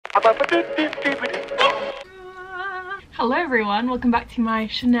Hello everyone, welcome back to my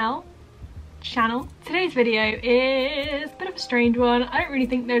Chanel channel. Today's video is a bit of a strange one. I don't really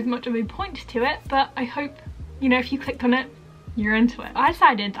think there's much of a point to it, but I hope, you know, if you clicked on it, you're into it. I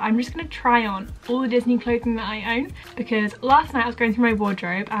decided that I'm just going to try on all the Disney clothing that I own, because last night I was going through my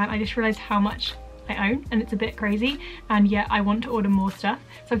wardrobe and I just realised how much I own, and it's a bit crazy, and yet I want to order more stuff.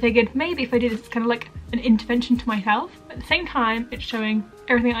 So I figured maybe if I did this, it's kind of like an intervention to myself. At the same time, it's showing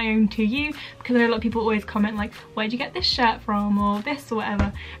everything I own to you, because I know a lot of people always comment like, where'd you get this shirt from, or this or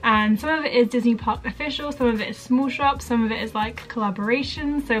whatever, and some of it is Disney Park official, some of it is small shop, some of it is like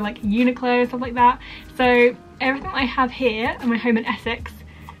collaboration, so like Uniqlo, stuff like that. So everything I have here at my home in Essex,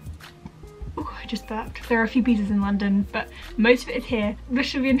 ooh, I just burped. There are a few pieces in London, but most of it is here. This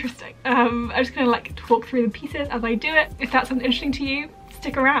should be interesting. I'm just gonna like talk through the pieces as I do it. If that sounds interesting to you,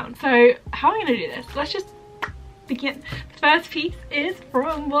 stick around. So how am I gonna do this? Let's just begin. The first piece is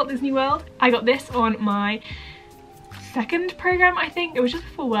from Walt Disney World. I got this on my second program, I think. It was just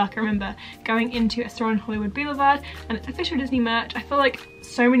before work, I remember going into a store on Hollywood Boulevard, and it's official Disney merch. I feel like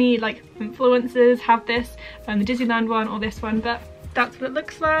so many like influencers have this, the Disneyland one or this one, but that's what it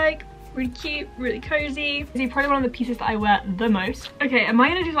looks like. Really cute, really cozy. This is probably one of the pieces that I wear the most. Okay, am I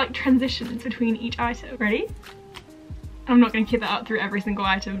gonna do like transitions between each item? Ready? I'm not gonna keep that up through every single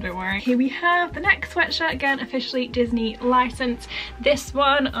item, don't worry. Here we have the next sweatshirt, again, officially Disney licensed. This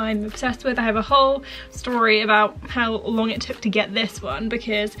one I'm obsessed with. I have a whole story about how long it took to get this one,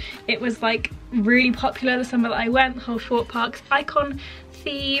 because it was like really popular the summer that I went, the whole Thorpe Parks icon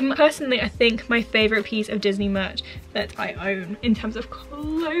theme. Personally, I think my favorite piece of Disney merch that I own in terms of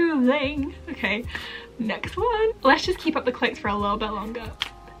clothing. Okay, next one. Let's just keep up the cloaks for a little bit longer.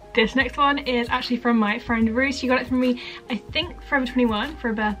 This next one is actually from my friend Ruth. She got it from me, I think, Forever 21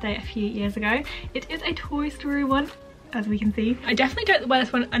 for a birthday a few years ago. It is a Toy Story one, as we can see. I definitely don't wear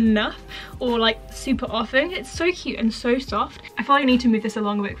this one enough or like super often. It's so cute and so soft. I feel like I need to move this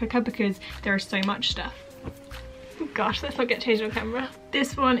along a bit quicker because there is so much stuff. Oh gosh, let's not get changed on camera.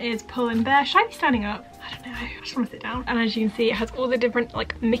 This one is Pull and Bear. Should I be standing up? I don't know, I just want to sit down. And as you can see, it has all the different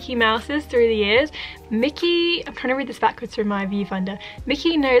like Mickey Mouses through the years. Mickey, I'm trying to read this backwards from my viewfinder.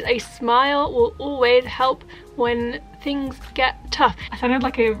 Mickey knows a smile will always help when things get tough. I sounded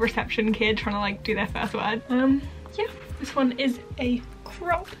like a reception kid trying to like do their first word. Yeah, this one is a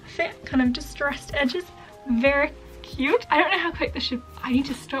crop fit, kind of distressed edges. Very cute. I don't know how quick this should. I need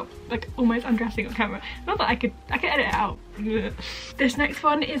to stop like almost undressing on camera. Not that I could edit it out. This next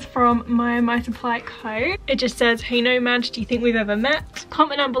one is from My Supply Co. It just says, hey Nomad, do you think we've ever met?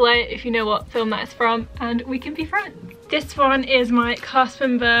 Comment down below if you know what film that is from and we can be friends. This one is my cast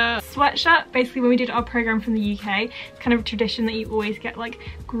member sweatshirt. Basically, when we did our program from the UK, it's kind of a tradition that you always get like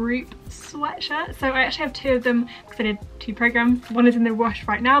group sweatshirts. So I actually have two of them because I did two programs. One is in the wash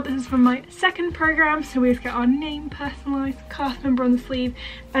right now. This is from my second program. So we just get our name personalised, cast member on the sleeve.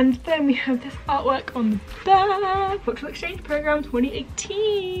 And then we have this artwork on the back. Virtual Exchange Program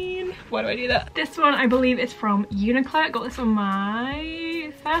 2018. Why do I do that? This one I believe is from Uniqlo. I got this on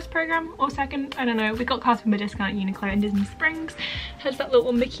my first program or second, I don't know. We got cast member discount at Uniqlo in Disney Springs. Has that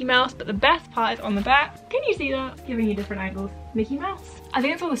little Mickey Mouse, but the best part is on the back. Can you see that? Giving you different angles. Mickey Mouse. I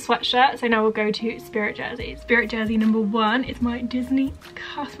think it's all the sweatshirts, so now we'll go to Spirit Jersey. Spirit Jersey number 1 is my Disney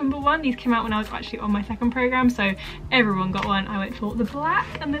cast member one. These came out when I was actually on my second program, so everyone got one. I went for the black,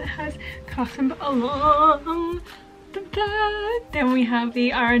 and then it has cast member along the back. Then we have the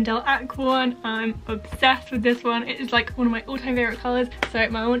Arendelle Aqua one. I'm obsessed with this one. It is like one of my all-time favorite colors. So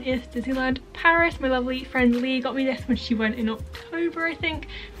my one is Disneyland Paris. My lovely friend Lee got me this when she went in October, I think.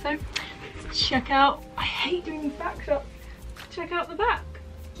 So let's check out. I hate doing these back shots. Check out the back.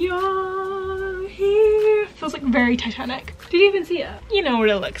 You're here. Feels like very Titanic. Did you even see it? You know what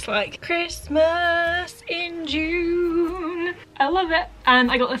it looks like. Christmas in June. I love it. And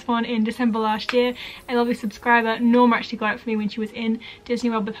I got this one in December last year. A lovely subscriber, Norma, actually got it for me when she was in Disney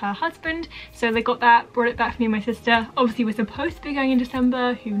World with her husband. So they got that, brought it back for me and my sister. Obviously we're supposed to be going in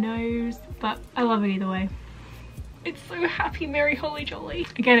December, who knows? But I love it either way. It's so happy, merry, holly jolly.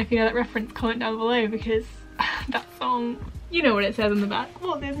 Again, if you know that reference, comment down below, because that song, you know what it says on the back.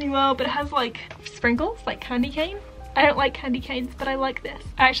 Walt Disney World, but it has like sprinkles, like candy cane. I don't like candy canes, but I like this.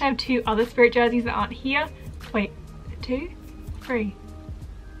 I actually have two other Spirit jerseys that aren't here. Wait, 2? 3?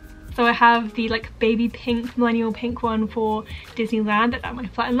 So I have the like baby pink, millennial pink one for Disneyland that's at my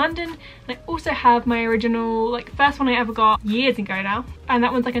flat in London. And I also have my original, like first one I ever got years ago now. And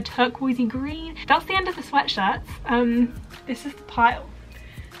that one's like a turquoisey green. That's the end of the sweatshirts. This is the pile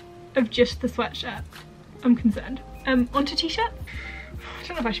of just the sweatshirt. I'm concerned. Onto t-shirt. I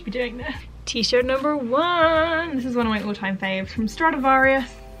don't know if I should be doing this. T-shirt number 1. This is one of my all-time faves from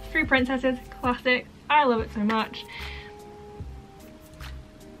Stradivarius. Three Princesses, classic. I love it so much.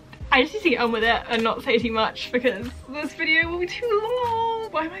 I just need to get on with it and not say too much because this video will be too long.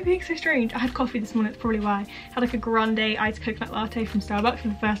 Why am I being so strange? I had coffee this morning, that's probably why. I had like a grande iced coconut latte from Starbucks for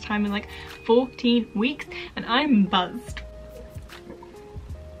the first time in like 14 weeks and I'm buzzed.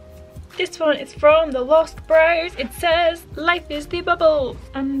 This one is from the Lost Bros. It says, life is the bubbles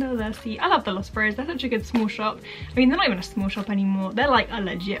under the sea. I love the Lost Bros. They're such a good small shop. I mean, they're not even a small shop anymore. They're like a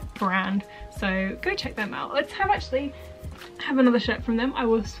legit brand. So go check them out. Let's have another shirt from them. I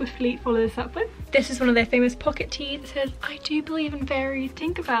will swiftly follow this up with. This is one of their famous pocket tees. It says, I do believe in fairies.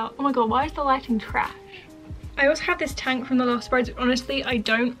 Think about, oh my god, why is the lighting trash? I also have this tank from the Lost Bros, which honestly I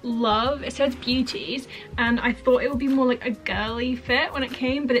don't love. It says beauties and I thought it would be more like a girly fit when it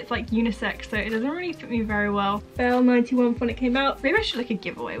came, but it's like unisex, so it doesn't really fit me very well. Bell 91 when it came out. Maybe I should like a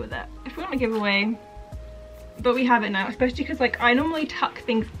giveaway with it. If we want a giveaway, but we have it now, especially because like I normally tuck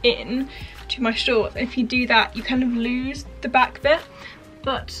things in to my shorts. If you do that, you kind of lose the back bit,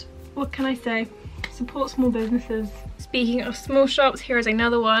 but what can I say? Support small businesses. Speaking of small shops, here is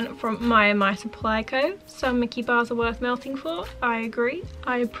another one from My Supply Co. Some Mickey bars are worth melting for. I agree.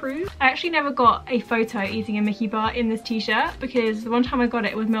 I approve. I actually never got a photo eating a Mickey bar in this t-shirt because the one time I got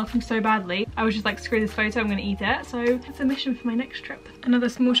it, it was melting so badly. I was just like, screw this photo, I'm gonna eat it. So it's a mission for my next trip. Another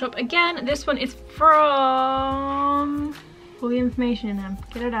small shop again. This one is from... all the information in them.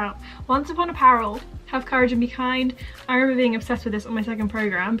 Get it out. Once Upon Apparel. Have courage and be kind. I remember being obsessed with this on my second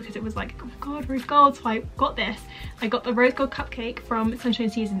program because it was like, oh my god, rose gold. So I got this. I got the rose gold cupcake from Sunshine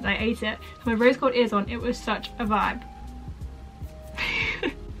Seasons. I ate it. And my rose gold ears on. It was such a vibe.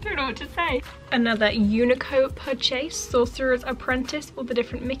 Don't know what to say. Another Unico purchase. Sorcerer's Apprentice. All the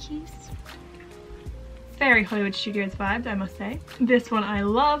different Mickeys. Very Hollywood Studios vibes, I must say. This one I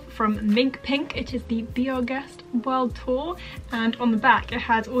love from Mink Pink. It is the Be Our Guest World Tour, and on the back it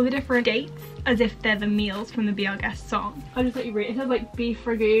has all the different dates as if they're the meals from the Be Our Guest song. I'll just let you read. It has like beef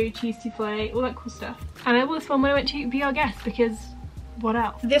ragu, cheese souffle, all that cool stuff. And I bought this one when I went to Be Our Guest because what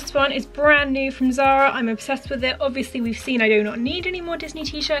else? This one is brand new from Zara. I'm obsessed with it. Obviously we've seen I do not need any more Disney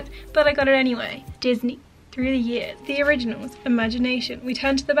t-shirts, but I got it anyway. Disney, through the years. The originals, imagination. We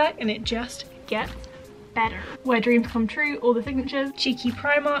turn to the back and it just gets better. Where dreams come true, all the signatures. Cheeky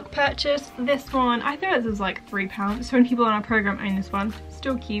Primark purchase. This one, I thought this was like £3. So many people on our program own this one.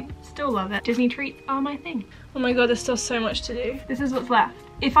 Still cute, still love it. Disney treats are my thing. Oh my god, there's still so much to do. This is what's left.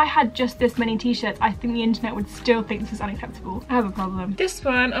 If I had just this many t-shirts, I think the internet would still think this is unacceptable. I have a problem. This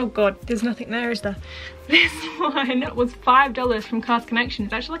one, oh god, there's nothing there, is there? This one was $5 from Cast Connection.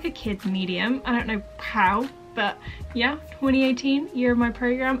 It's actually like a kid's medium. I don't know how, but yeah, 2018, year of my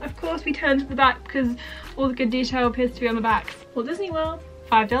program. Of course we turn to the back because all the good detail appears to be on the back. Walt Disney World,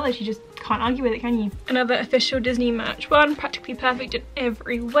 $5, you just can't argue with it, can you? Another official Disney merch one, practically perfect in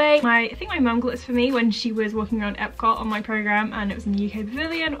every way. I think my mum got this for me when she was walking around Epcot on my program, and it was in the UK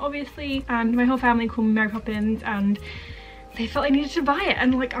Pavilion obviously, and my whole family called me Mary Poppins and they felt I needed to buy it,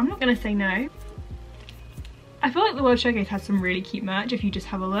 and like, I'm not gonna say no. I feel like the World Showcase has some really cute merch if you just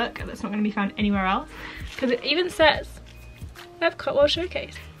have a look. That's not going to be found anywhere else. Because it even says Epcot World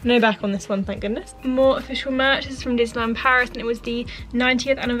Showcase. No back on this one, thank goodness. More official merch. This is from Disneyland Paris and it was the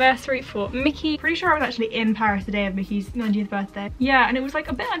 90th anniversary for Mickey. Pretty sure I was actually in Paris the day of Mickey's 90th birthday. Yeah, and it was like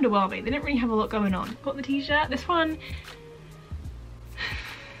a bit underwhelming. They didn't really have a lot going on. Got the t-shirt. This one...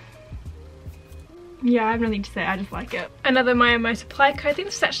 yeah, I have nothing to say, I just like it. Another My Supply Co. I think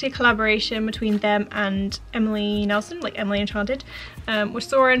this is actually a collaboration between them and Emily Nelson, like Emily Enchanted. With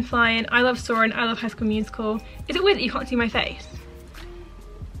Soarin' flying. I love Soarin', I love High School Musical. Is it weird that you can't see my face?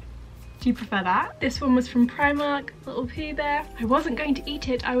 Do you prefer that? This one was from Primark, Little Pooh Bear. I wasn't going to eat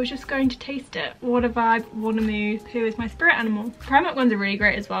it, I was just going to taste it. What a vibe, what a mood. Pooh is my spirit animal. Primark ones are really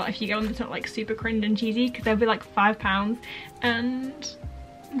great as well if you get one that's not like super cringe and cheesy, because they'll be like £5 and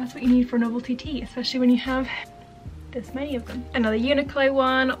that's what you need for a novelty tea, especially when you have this many of them. Another Uniqlo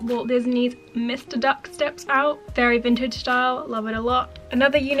one, Walt Disney's Mr. Duck steps out. Very vintage style, love it a lot.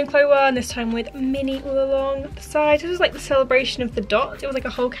 Another Uniqlo one, this time with Minnie all along the sides. This was like the celebration of the dots. It was like a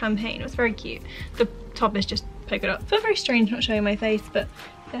whole campaign. It was very cute. The top is just polka dot. I feel very strange not showing my face, but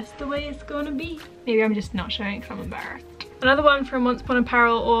that's the way it's gonna be. Maybe I'm just not showing it because I'm embarrassed. Another one from Once Upon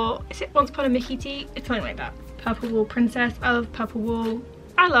Apparel, or is it Once Upon a Mickey tee? It's something like that. Purple Wool Princess. I love purple wool.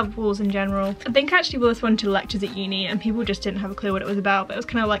 I love wools in general. I think I actually wore this one to lectures at uni and people just didn't have a clue what it was about, but it was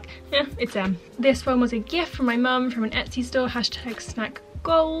kind of like, yeah, it's them. This one was a gift from my mum from an Etsy store, #snack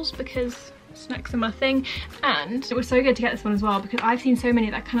goals, because snacks are my thing. And it was so good to get this one as well because I've seen so many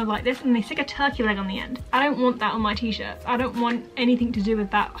that kind of like this and they stick a turkey leg on the end. I don't want that on my t-shirts. I don't want anything to do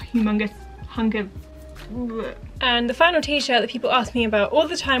with that humongous hunk of And the final t-shirt that people ask me about all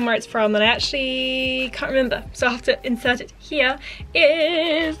the time where it's from, and I actually can't remember, so I'll have to insert it here,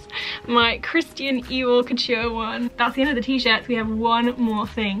 is my Christian Evil Couture one. That's the end of the t-shirts. We have one more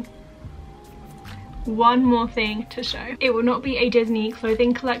thing to show. It will not be a Disney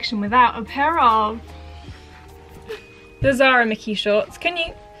clothing collection without a pair of the Zara Mickey shorts. Can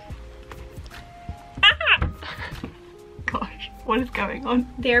you... Ah! Gosh, what is going on?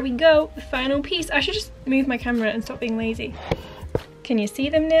 There we go, the final piece. I should just move my camera and stop being lazy. Can you see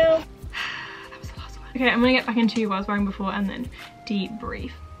them now? That was the last one. Okay, I'm gonna get back into what I was wearing before and then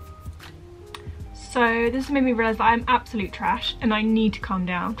debrief. So this has made me realise that I'm absolute trash and I need to calm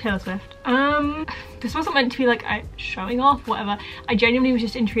down. Taylor Swift. This wasn't meant to be like showing off, whatever. I genuinely was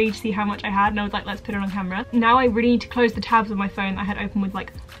just intrigued to see how much I had and I was like, let's put it on camera. Now I really need to close the tabs on my phone that I had open with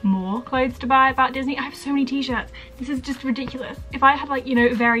like more clothes to buy about Disney. I have so many t-shirts. This is just ridiculous. If I had like, you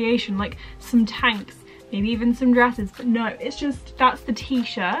know, variation, like some tanks, maybe even some dresses, but no, it's just, that's the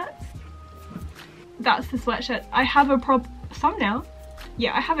t-shirts. That's the sweatshirt. I have a some now.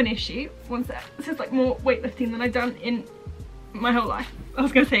 Yeah, I have an issue. One sec. This is like more weightlifting than I've done in my whole life. I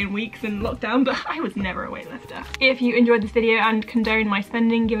was gonna say in weeks in lockdown, but I was never a weightlifter. If you enjoyed this video and condone my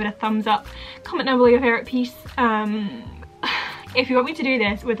spending, give it a thumbs up. Comment down below your favourite piece. If you want me to do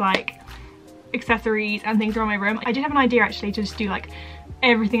this with like accessories and things around my room, I did have an idea actually to just do like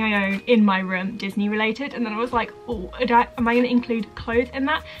everything I own in my room Disney related, and then I was like, oh, am I gonna include clothes in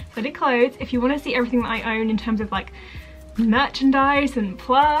that? So I did clothes. If you want to see everything that I own in terms of like merchandise and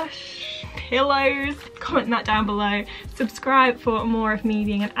plush, pillows, comment that down below. Subscribe for more of me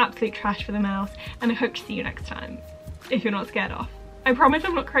being an absolute trash for the mouse, and I hope to see you next time if you're not scared off. I promise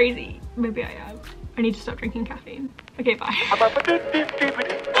I'm not crazy. Maybe I am. I need to stop drinking caffeine. Okay, bye.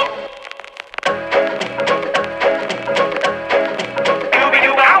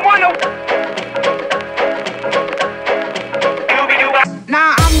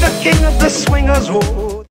 Now I'm the king of the swingers.